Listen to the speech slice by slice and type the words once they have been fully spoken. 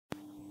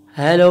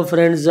Hello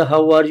friends,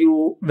 how are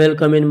you?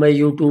 Welcome in my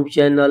YouTube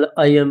channel.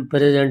 I am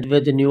present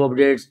with new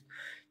updates.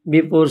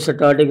 Before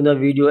starting the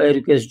video, I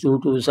request you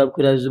to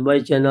subscribe to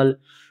my channel.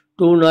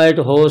 Tonight,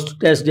 host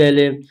Tess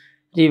Daly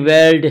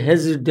revealed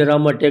his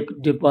dramatic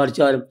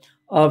departure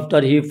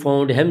after he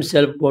found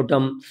himself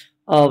bottom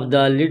of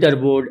the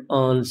leaderboard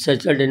on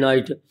Saturday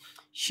night.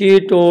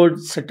 She told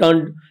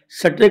stunned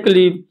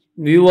strictly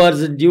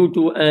viewers due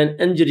to an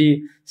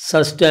injury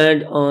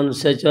sustained on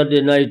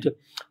Saturday night.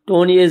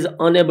 Tony is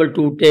unable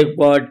to take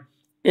part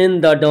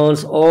in the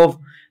dance off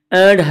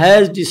and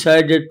has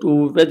decided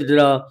to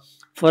withdraw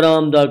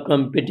from the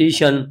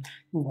competition.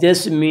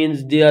 This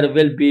means there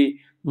will be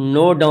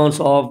no dance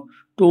off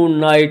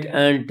tonight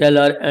and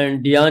Taylor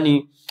and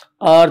Diani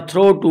are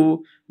thrown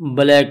to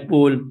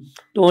Blackpool.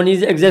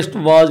 Tony's exit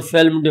was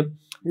filmed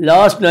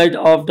last night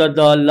after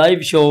the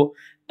live show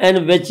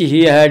in which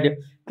he had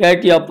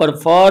Katia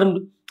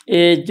performed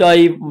a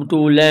jive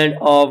to land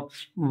of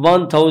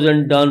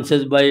 1000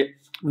 dances by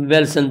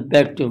Wilson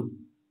Pact.